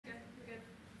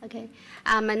Okay,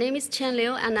 my name is Qian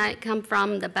Liu, and I come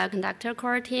from the Bioconductor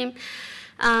core team.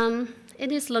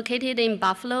 It is located in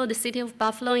Buffalo, the city of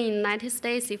Buffalo in the United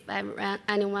States, if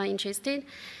anyone interested.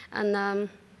 And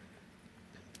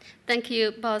thank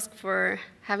you, BOSC, for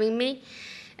having me.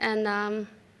 And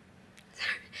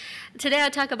today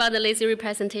I'll talk about the lazy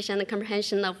representation and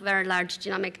comprehension of very large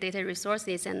genomic data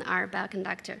resources and our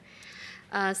Bioconductor.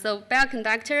 So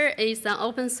Bioconductor is an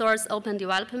open source, open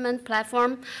development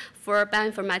platform for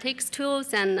bioinformatics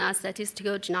tools and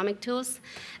statistical genomic tools.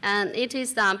 And it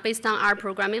is based on our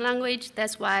programming language.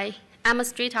 That's why I'm a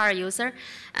straight R user,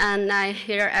 and I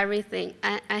hear everything.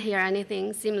 I hear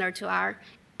anything similar to R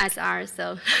as R,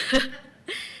 so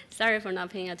sorry for not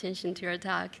paying attention to your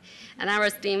talk. And I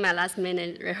was doing my last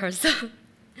minute rehearsal.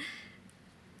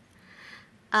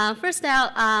 First,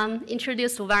 I'll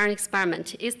introduce the Warren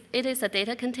experiment. It is a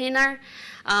data container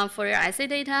for your assay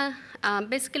data.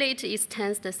 Basically, it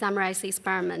extends the summarize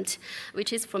experiment,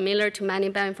 which is familiar to many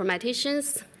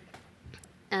bioinformaticians.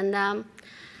 And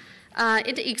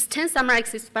it extends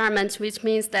summarize experiment, which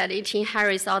means that it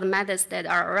inherits all the methods that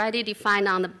are already defined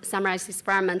on the summarize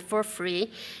experiment for free.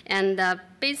 And there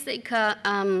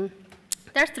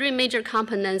are three major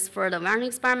components for the Warren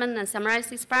experiment and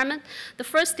summarize experiment. The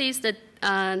first is the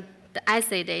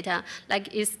assay data, like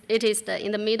it is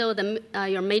in the middle,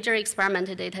 your major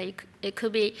experimental data. It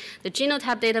could be the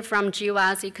genotype data from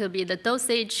GWAS, it could be the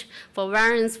dosage for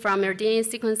variants from your DNA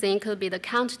sequencing, it could be the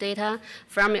count data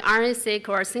from your RNA-seq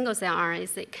or single-cell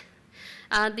RNA-seq.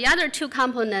 The other two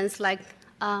components, for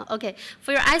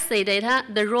your assay data,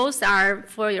 the rows are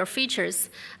for your features,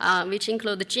 which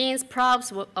include the genes,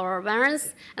 probes, or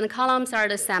variants, and the columns are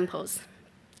the samples.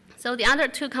 So the other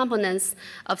two components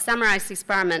of summarized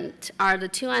experiment are the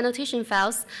two annotation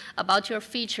files about your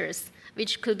features,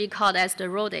 which could be called as the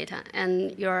row data,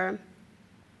 and your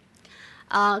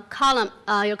column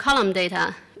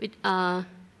data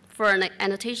for an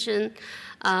annotation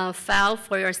file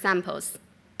for your samples.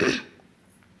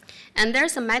 And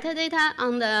there's a metadata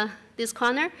on this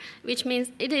corner, which means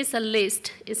it is a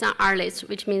list. It's an R list,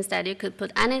 which means that you could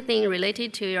put anything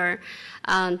related to your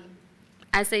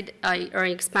assay or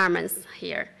experiments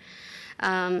here.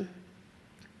 These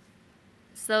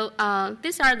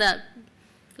are the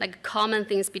common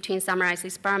things between summarized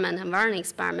experiment and Warren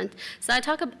experiment. So I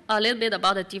talk a little bit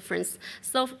about the difference.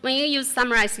 So when you use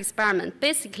summarized experiment,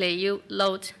 basically when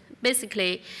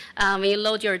you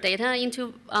load your data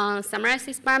into summarized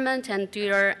experiment and do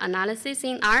your analysis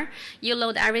in R, you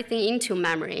load everything into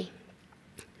memory.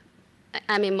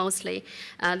 I mean, mostly.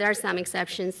 There are some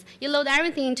exceptions. You load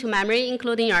everything into memory,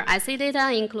 including your assay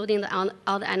data, including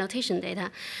all the annotation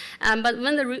data. But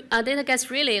when the data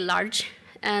gets really large,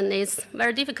 and it's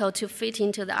very difficult to fit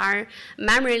into the R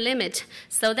memory limit,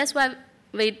 so that's why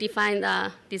we design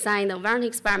the Warren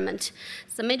experiment.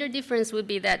 The major difference would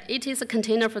be that it is a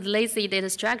container for the lazy data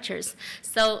structures.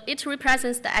 So it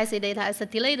represents the assay data as a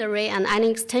delayed array and any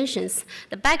extensions.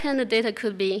 The backend data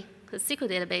could be a SQL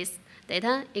database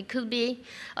data. It could be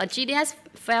a GDS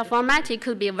file format. It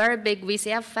could be a very big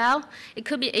VCF file. It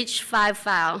could be H5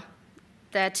 file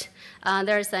that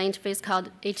there's an interface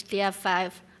called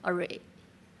HDF5 array.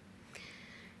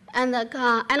 And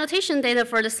the annotation data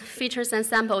for the features and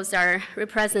samples are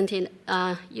represented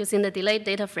using the delayed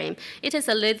data frame. It is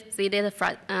a lazy data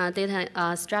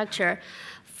structure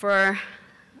for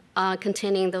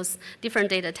containing those different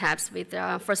data types. With,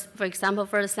 for example,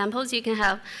 for the samples, you can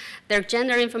have their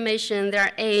gender information,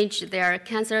 their age, their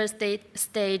cancer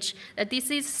stage, the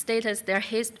disease status, their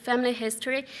family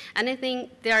history, anything.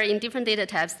 They are in different data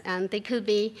types, and they could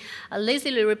be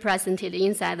lazily represented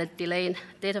inside the delayed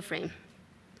data frame.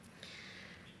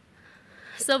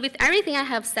 So with everything I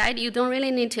have said, you don't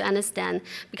really need to understand,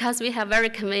 because we have very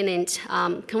convenient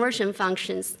conversion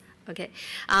functions. Okay,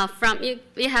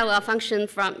 we have a function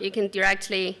you can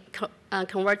directly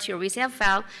convert your VCF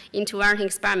file into Warren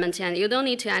experiment, and you don't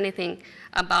need to anything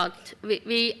about.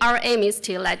 Our aim is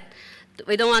to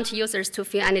we don't want users to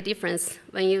feel any difference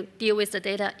when you deal with the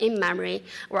data in memory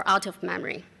or out of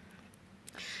memory.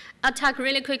 I'll talk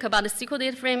really quick about the SQL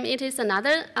data frame. It is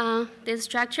another data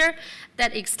structure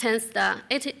that extends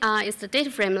it's the data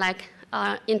frame-like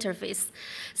interface.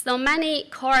 So many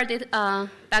core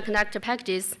Bioconductor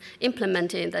packages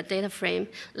implemented the data frame,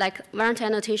 like variant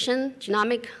annotation,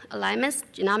 genomic alignments,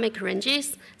 genomic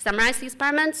ranges, summarized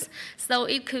experiments. So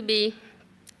it could be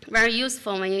very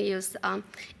useful when you use,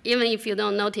 even if you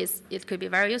don't notice, it could be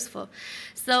very useful.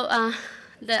 So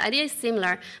the idea is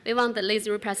similar. We want the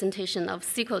lazy representation of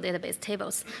SQL database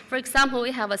tables. For example,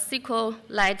 we have a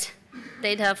SQLite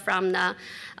data from the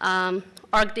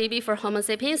orgDB for Homo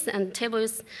sapiens, and table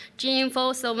is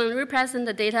G-info. So when we represent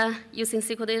the data using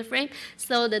SQL data frame,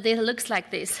 so the data looks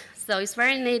like this. So it's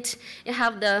very neat. You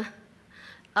have the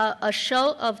a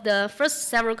show of the first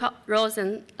several rows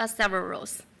and last several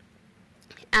rows.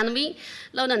 And we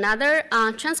load another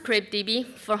transcript DB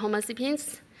for Homo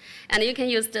sapiens. And you can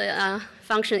use the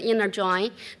function inner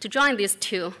join to join these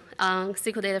two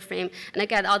SQL data frame and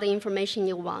get all the information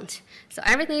you want. So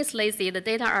everything is lazy. The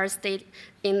data are stayed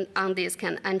on disk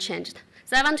and unchanged.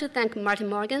 So I want to thank Martin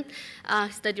Morgan,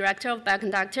 he's the director of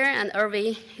Bioconductor, and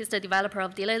Irvi, he's the developer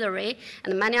of delayed array,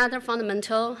 and many other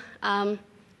fundamental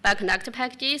Bioconductor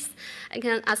packages. You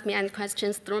can ask me any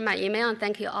questions through my email, and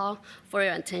thank you all for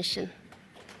your attention.